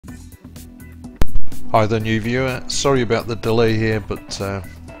Hi there, new viewer. Sorry about the delay here, but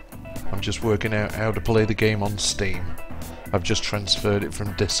I'm just working out how to play the game on Steam. I've just transferred it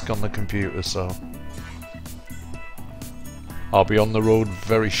from disk on the computer, so I'll be on the road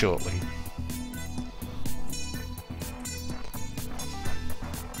very shortly.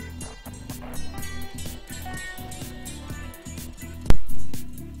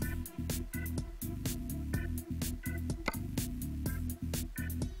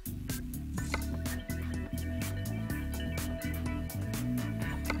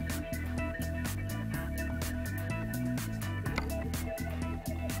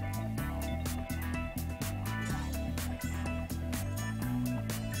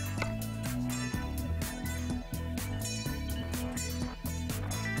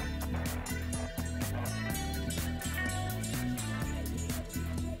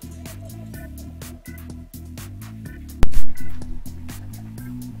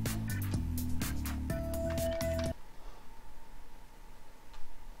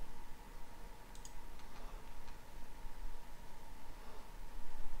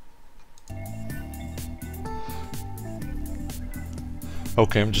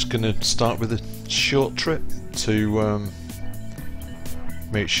 Okay, I'm just going to start with a short trip to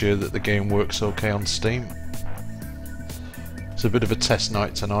make sure that the game works okay on Steam. It's a bit of a test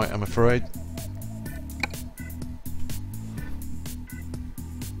night tonight, I'm afraid.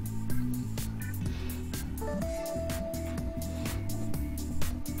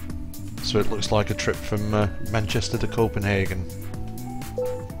 So it looks like a trip from Manchester to Copenhagen.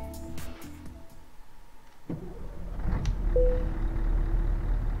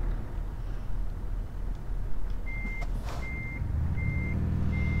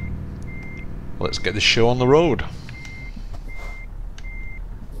 Let's get this show on the road.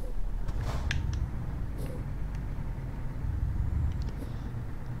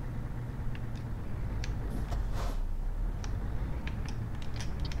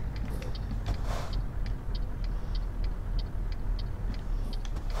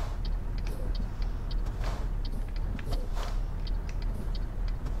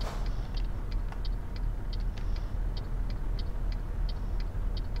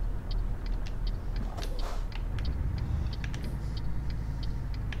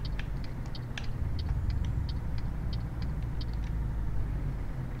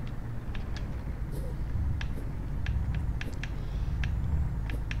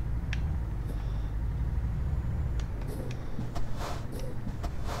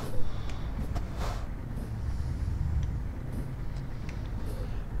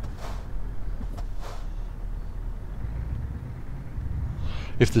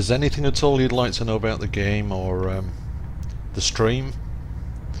 If there's anything at all you'd like to know about the game or the stream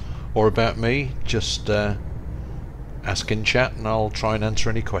or about me, just ask in chat and I'll try and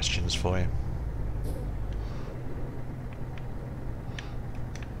answer any questions for you.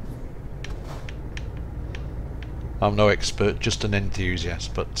 I'm no expert, just an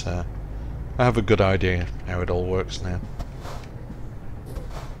enthusiast, but I have a good idea how it all works now.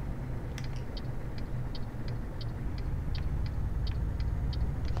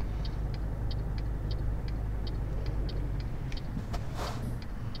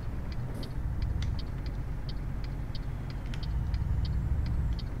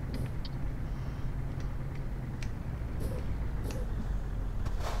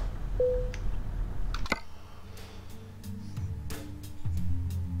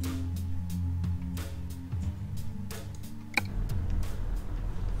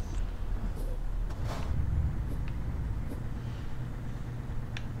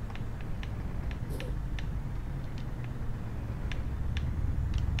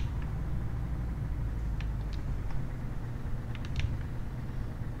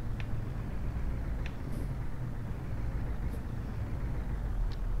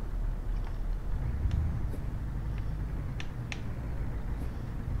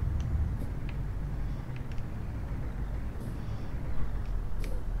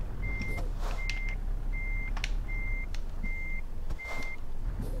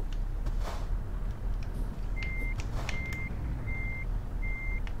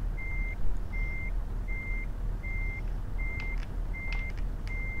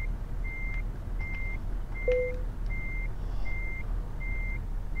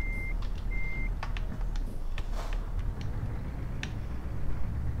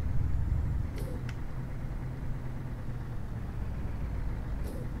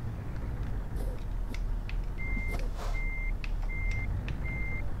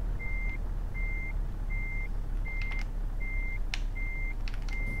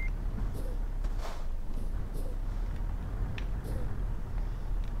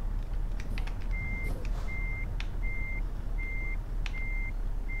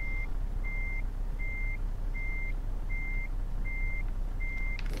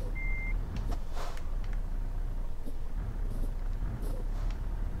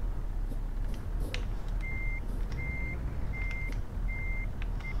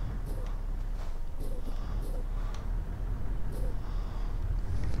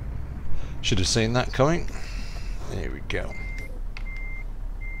 Should have seen that coming. There we go.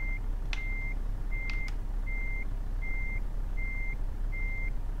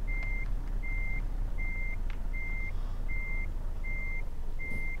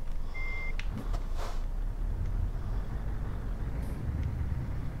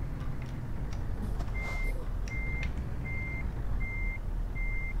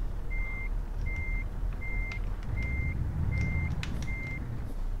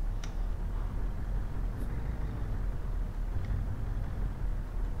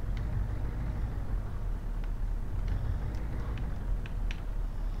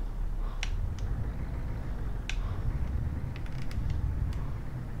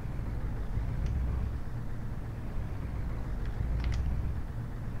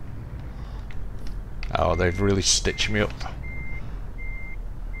 Oh, they've really stitched me up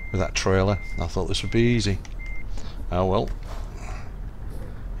with that trailer. I thought this would be easy. Oh well.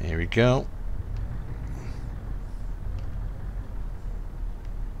 Here we go.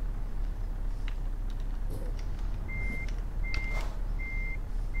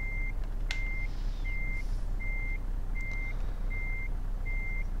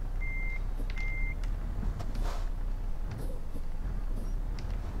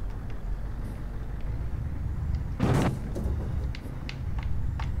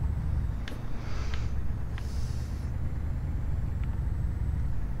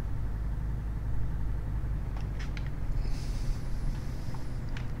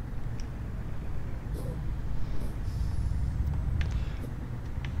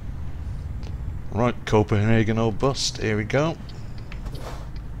 Right, Copenhagen or bust, here we go.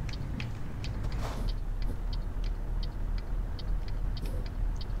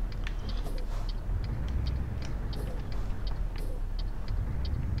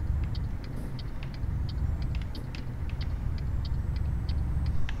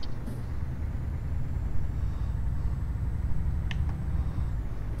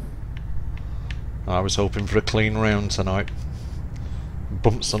 I was hoping for a clean round tonight.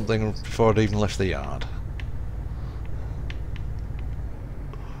 Bumped something before I'd even left the yard.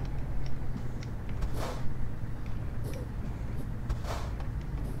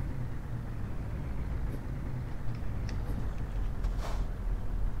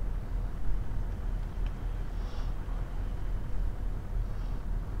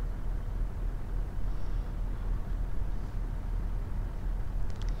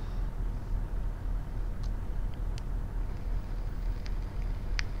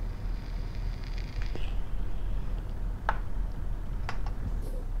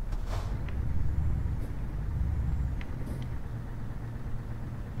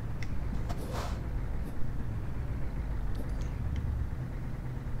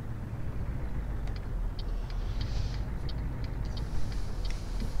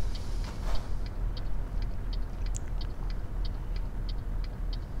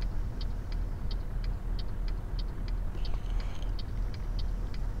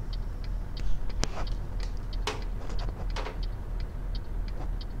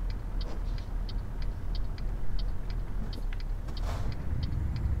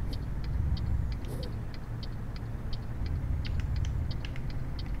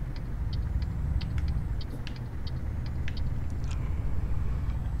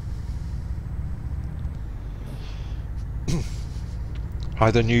 Hi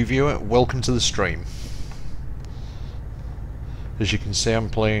there, new viewer, welcome to the stream. As you can see,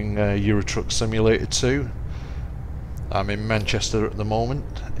 I'm playing Euro Truck Simulator 2. I'm in Manchester at the moment,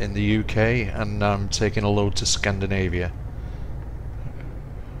 in the UK, and I'm taking a load to Scandinavia,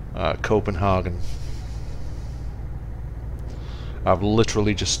 Copenhagen. I've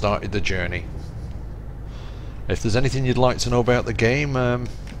literally just started the journey. If there's anything you'd like to know about the game,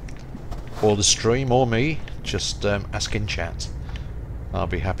 or the stream, or me, just ask in chat. I'll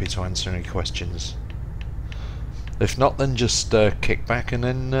be happy to answer any questions. If not, then just kick back and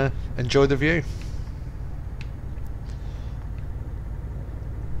then enjoy the view.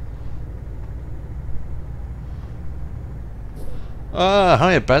 Ah,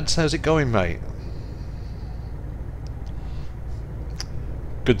 hiya Bads, how's it going, mate?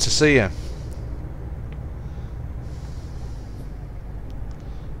 Good to see you.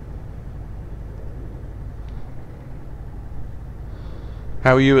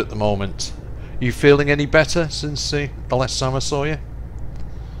 How are you at the moment? You feeling any better since the last time I saw you?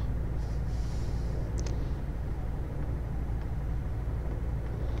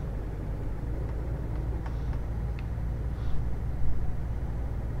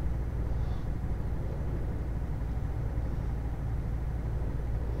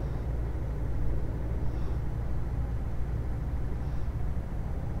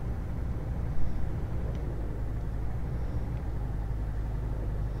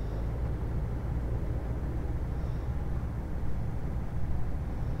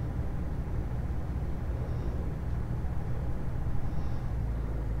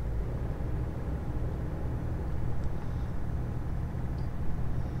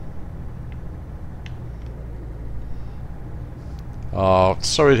 Oh,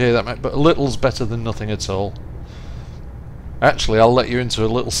 sorry to hear that, mate, but a little's better than nothing at all. Actually, I'll let you into a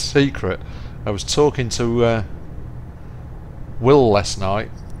little secret. I was talking to Will last night,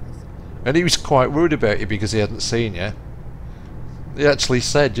 and he was quite worried about you because he hadn't seen you. He actually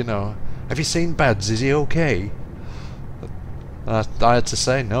said, you know, have you seen Bads? Is he okay? I had to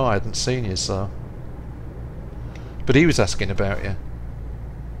say, no, I hadn't seen you, so... But he was asking about you.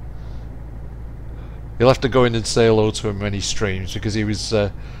 You'll have to go in and say hello to him when he streams, because he was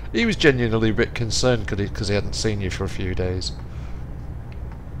genuinely a bit concerned because he hadn't seen you for a few days.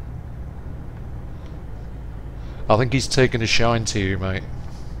 I think he's taken a shine to you, mate.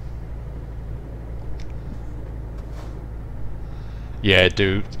 Yeah,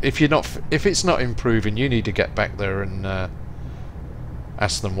 dude. If it's not improving, you need to get back there and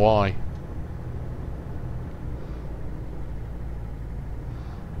ask them why.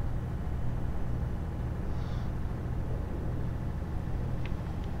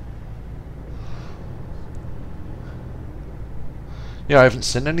 Yeah, I haven't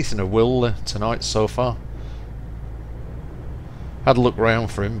seen anything of Will tonight so far. Had a look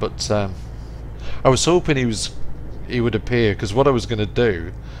round for him, but I was hoping he would appear, because what I was going to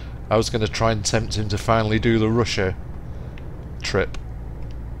do, I was going to try and tempt him to finally do the Russia trip.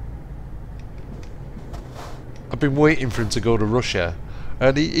 I've been waiting for him to go to Russia,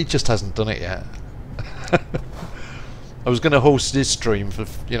 and he just hasn't done it yet. I was going to host his stream for,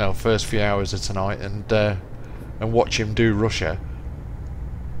 you know, first few hours of tonight and watch him do Russia.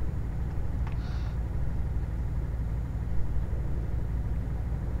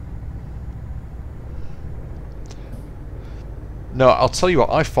 No, I'll tell you what,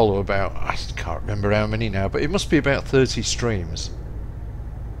 I follow about, I can't remember how many now, but it must be about 30 streams.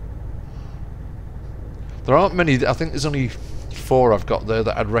 There aren't many, I think there's only 4 I've got there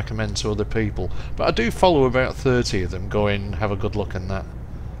that I'd recommend to other people. But I do follow about 30 of them, go in, have a good look in that.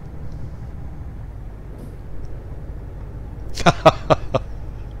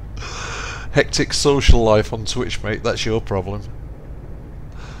 Hectic social life on Twitch, mate, that's your problem.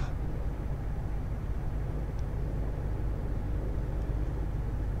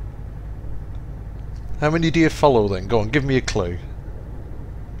 How many do you follow then? Go on, give me a clue.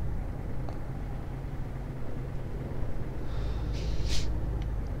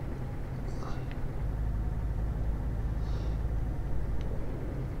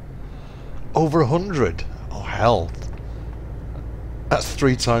 Over 100? Oh hell. That's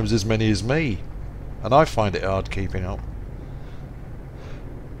 3 times as many as me. And I find it hard keeping up.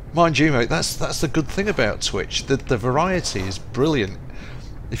 Mind you, mate, that's the good thing about Twitch. The variety is brilliant.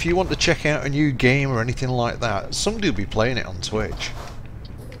 If you want to check out a new game or anything like that, somebody will be playing it on Twitch.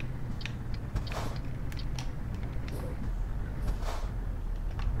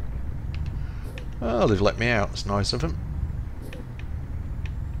 Oh, they've let me out. It's nice of them.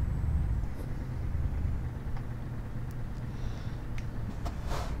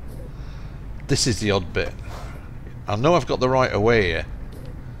 This is the odd bit. I know I've got the right of way here,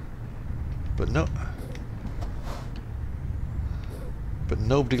 but no. But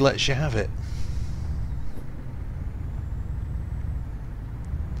nobody lets you have it.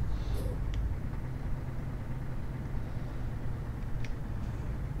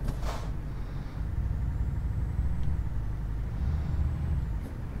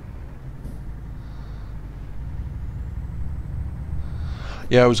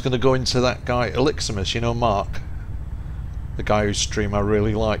 Yeah, I was going to go into that guy, Eliximus, you know, Mark. The guy whose stream I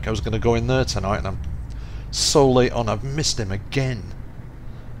really like. I was going to go in there tonight and I'm so late on, I've missed him again.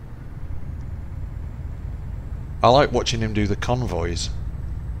 I like watching him do the convoys.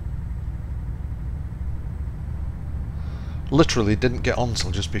 Literally didn't get on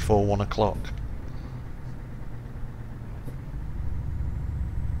till just before 1 o'clock.